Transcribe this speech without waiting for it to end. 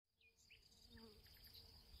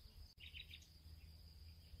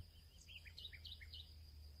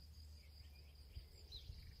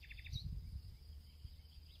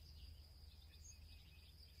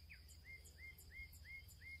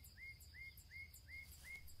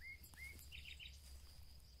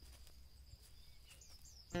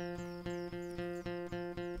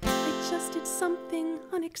just did something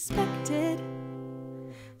unexpected,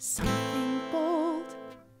 something bold,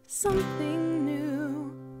 something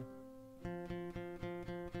new.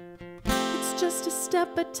 It's just a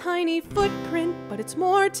step, a tiny footprint, but it's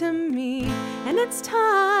more to me, and it's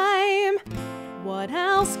time. What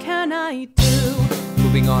else can I do?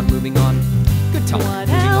 Moving on, moving on. Good talk. What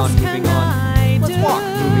Moving else on, moving can on. I Let's do? walk.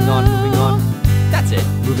 Moving on, moving on. That's it.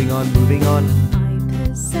 Moving on, moving on. I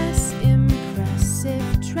possess impressive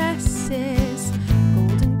tresses,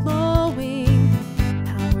 golden glowing,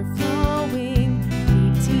 power flowing,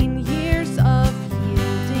 18 years of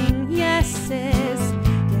yielding yeses,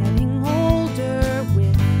 getting older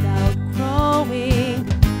without growing.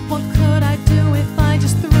 What could I do if I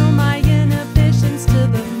just threw my inhibitions to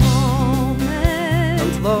the moment?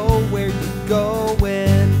 Hello, where you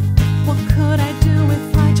going? What could I do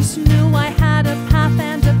if I just knew I had a path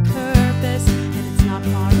and a purpose, and it's not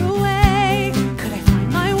far away? Could I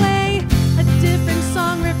find my way? A different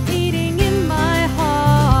song repeating in my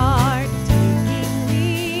heart, taking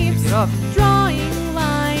leaves, Pick it up. drawing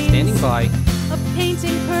lines, Standing by. a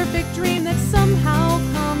painting perfect dream that somehow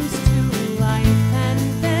comes to life and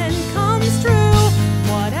then comes true.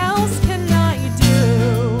 What else can I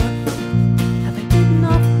do? Have I bitten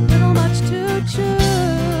off a little much to chew?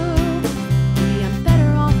 Maybe I'm better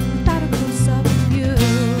off without a close-up view.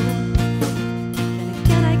 Then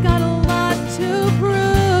again, I got a lot to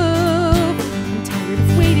prove. I'm tired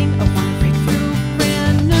of waiting, I wanna break through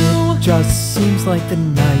brand new. Just seems like the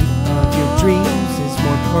night of your dreams is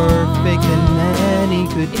more perfect than any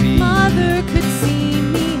could If be. mother could see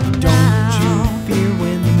me Don't now. you fear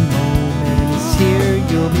when the moment is here?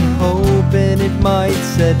 You'll be hoping it might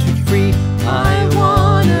set you free. I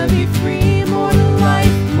wanna be free, more to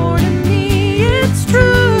life, more to me, it's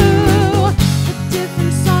true. A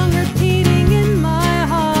different song repeating in my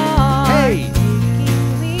heart. Hey!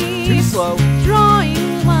 Taking Too leaves, slow.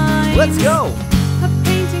 drawing lines. Let's go! A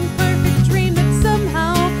painting perfect dream that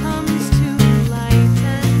somehow comes to light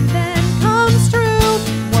and then comes true.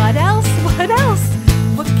 What else? What else?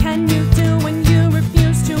 What can you do when you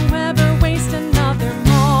refuse to ever waste another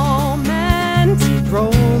moment? Keep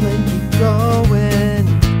rolling, keep going.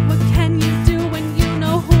 What can you do when you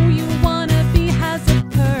know who you wanna be has a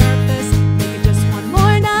purpose? Make it just one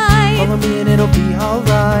more night. Follow me and it'll be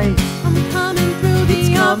alright. I'm coming through the It's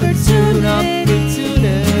coming soon, opportunity.